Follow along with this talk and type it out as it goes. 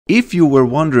if you were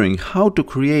wondering how to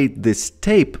create this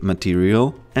tape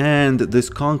material and this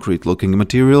concrete looking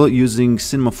material using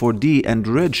Cinema4D and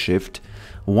Redshift,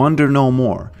 wonder no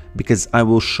more, because I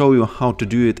will show you how to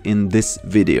do it in this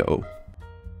video.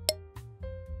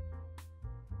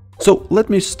 So let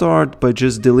me start by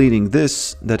just deleting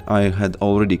this that I had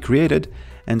already created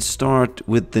and start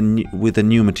with a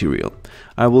new material.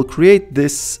 I will create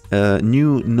this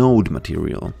new node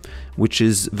material, which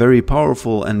is very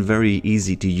powerful and very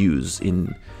easy to use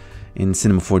in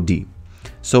Cinema4D.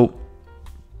 So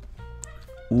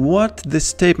what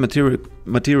this tape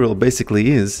material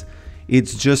basically is,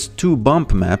 it's just two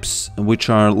bump maps which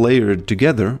are layered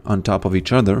together on top of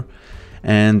each other,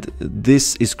 and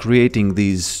this is creating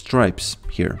these stripes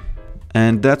here.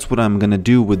 And that's what I'm gonna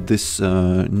do with this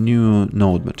new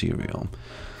node material.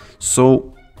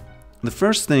 So the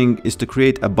first thing is to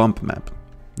create a bump map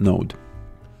node,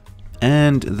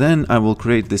 and then I will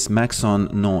create this Maxon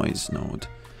noise node.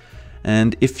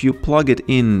 And if you plug it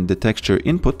in the texture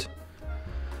input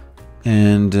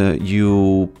and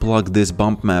you plug this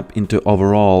bump map into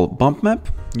overall bump map,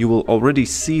 you will already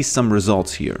see some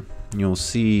results here. You'll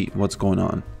see what's going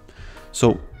on.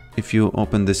 So if you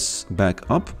open this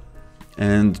back up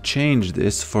and change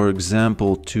this, for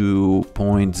example, to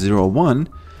 0.01,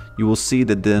 you will see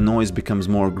that the noise becomes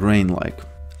more grain-like.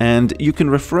 And you can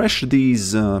refresh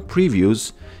these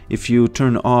previews if you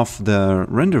turn off the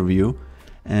render view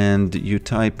and you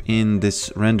type in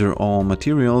this render all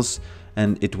materials,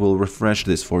 and it will refresh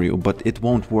this for you, but it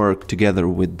won't work together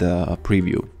with the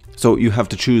preview. So you have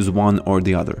to choose one or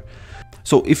the other.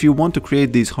 So if you want to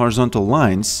create these horizontal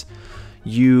lines,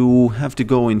 you have to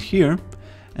go in here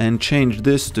and change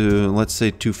this to, let's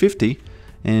say, 250,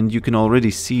 and you can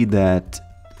already see that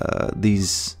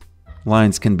these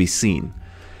lines can be seen.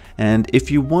 And if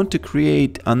you want to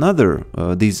create another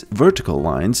these vertical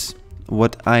lines,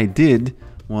 what I did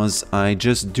was I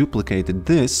just duplicated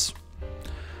this,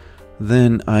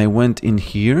 then I went in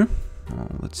here,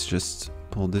 let's just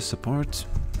pull this apart,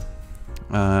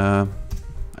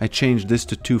 I changed this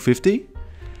to 250,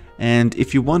 and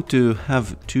if you want to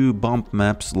have two bump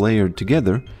maps layered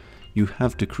together, you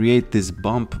have to create this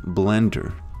bump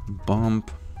blender.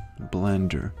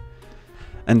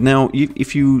 And now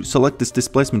if you select this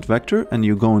displacement vector and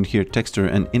you go in here texture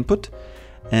and input,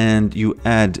 and you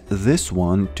add this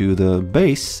one to the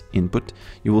base input,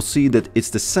 you will see that it's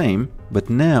the same, but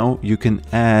now you can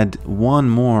add one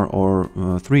more or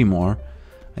three more,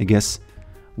 I guess,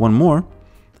 one more.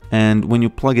 And when you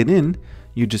plug it in,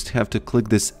 you just have to click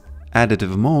this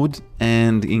additive mode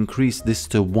and increase this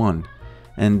to 1.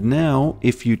 And now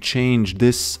if you change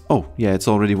this, oh yeah, it's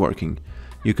already working.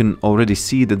 You can already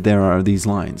see that there are these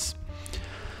lines.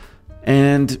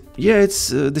 And yeah, it's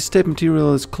this tape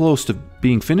material is close to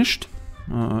being finished.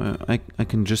 I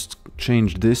can just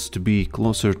change this to be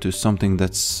closer to something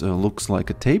that's looks like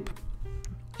a tape.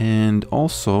 And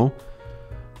also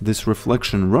this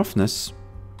reflection roughness,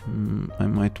 I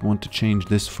might want to change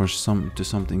this to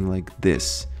something like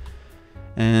this.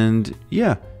 And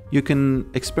yeah, you can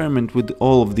experiment with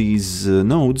all of these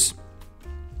nodes,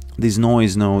 these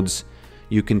noise nodes.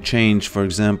 You can change, for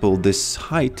example, this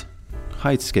height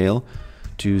scale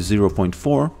to 0.4,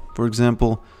 for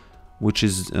example, which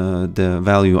is the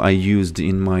value I used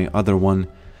in my other one.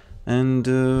 And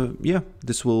yeah,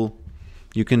 this will,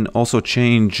 you can also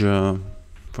change,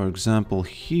 for example,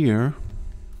 here,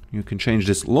 you can change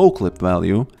this low clip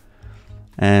value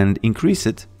and increase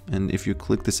it. And if you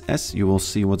click this S, you will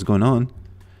see what's going on.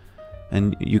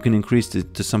 And you can increase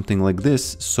it to something like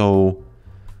this. So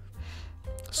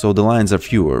the lines are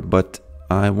fewer, but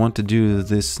I want to do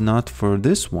this not for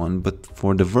this one, but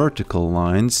for the vertical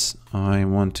lines. I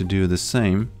want to do the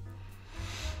same.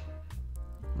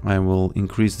 I will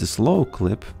increase this low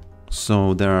clip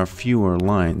so there are fewer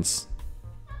lines.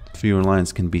 Fewer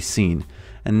lines can be seen.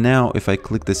 And now if I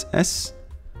click this S,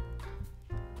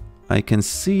 I can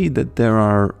see that there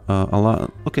are a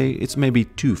lot. Okay, it's maybe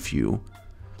too few.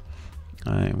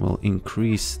 I will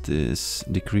increase this,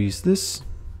 decrease this.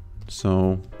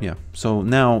 So yeah, so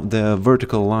now the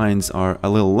vertical lines are a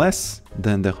little less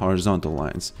than the horizontal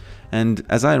lines. And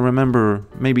as I remember,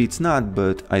 maybe it's not,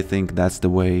 but I think that's the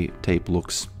way tape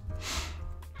looks.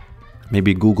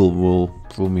 Maybe Google will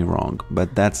prove me wrong,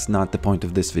 but that's not the point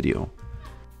of this video.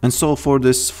 And so for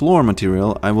this floor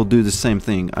material, I will do the same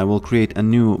thing. I will create a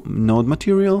new node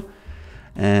material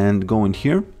and go in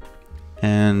here.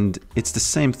 And it's the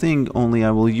same thing, only I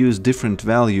will use different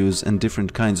values and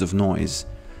different kinds of noise,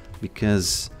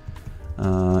 because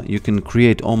you can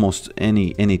create almost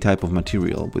any type of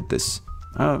material with this.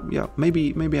 Yeah,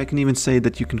 maybe I can even say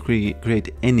that you can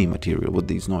create any material with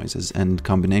these noises and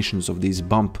combinations of these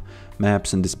bump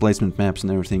maps and displacement maps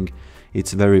and everything.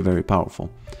 It's very, very powerful.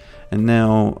 And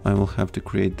now I will have to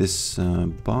create this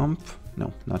bump.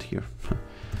 No, not here.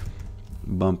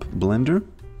 Bump blender.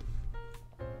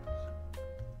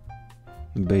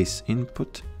 Base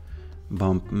input.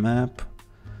 Bump map.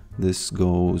 This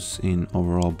goes in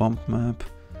overall bump map.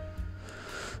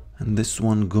 And this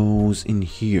one goes in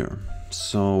here.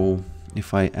 So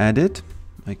if I add it,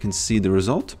 I can see the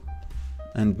result.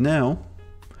 And now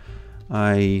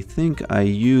I think I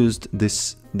used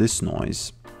this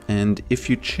noise. And if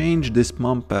you change this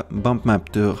bump map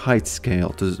to height scale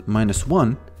to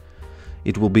 -1,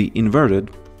 it will be inverted.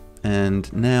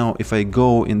 And now if I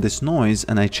go in this noise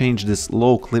and I change this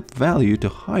low clip value to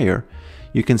higher,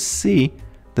 you can see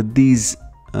that these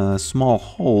small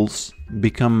holes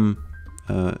become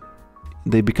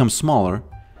smaller,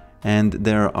 and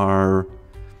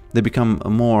they become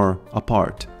more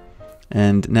apart.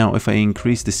 And now if I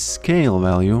increase the scale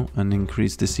value and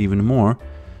increase this even more,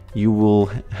 you will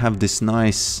have this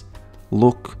nice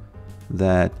look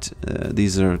that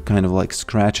these are kind of like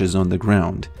scratches on the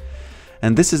ground.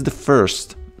 And this is the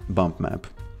first bump map.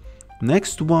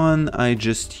 Next one I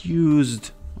just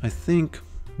used, I think,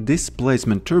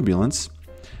 displacement turbulence,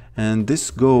 and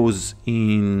this goes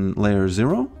in layer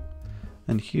 0.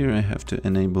 And here I have to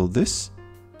enable this,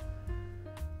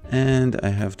 and I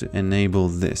have to enable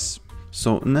this.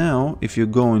 So now if you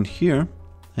go in here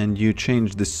and you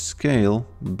change the scale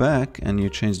back and you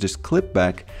change this clip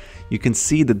back, you can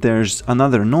see that there's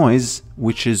another noise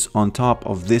which is on top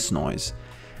of this noise.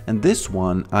 And this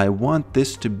one, I want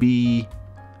this to be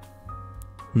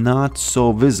not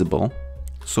so visible,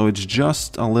 so it's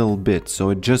just a little bit, so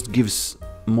it just gives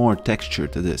more texture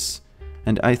to this.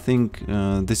 And I think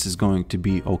this is going to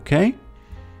be okay.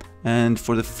 And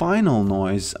for the final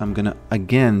noise, I'm gonna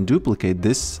again duplicate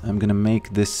this. I'm gonna make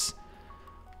this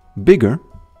bigger,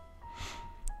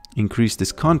 increase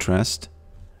this contrast,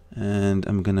 and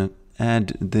I'm gonna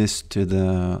add this to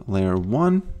the layer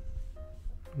 1,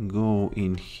 go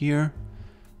in here,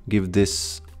 give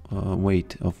this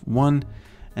weight of 1,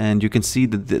 and you can see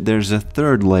that there's a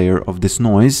third layer of this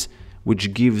noise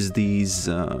which gives these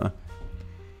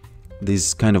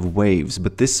kind of waves.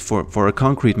 But this, for a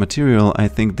concrete material, I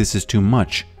think this is too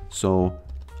much, so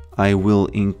I will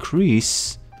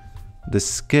increase the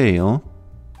scale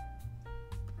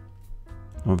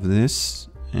of this,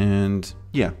 and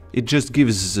yeah, it just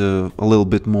gives a little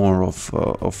bit more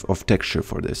of texture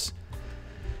for this.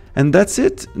 And that's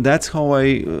it. That's how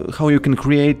you can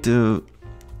create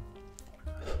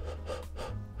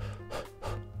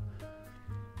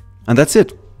and that's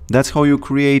it. That's how you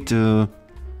create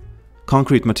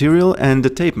concrete material and the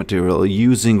tape material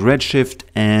using Redshift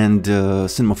and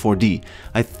Cinema4D.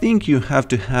 I think you have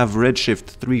to have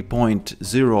Redshift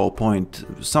 3.0 point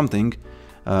something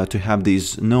to have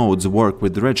these nodes work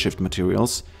with the Redshift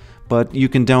materials, but you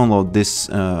can download this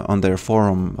on their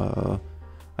forum,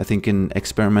 I think in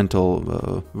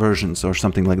experimental versions or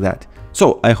something like that.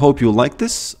 So I hope you like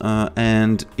this,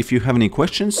 and if you have any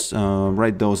questions,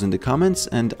 write those in the comments,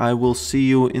 and I will see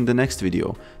you in the next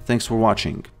video. Thanks for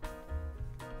watching.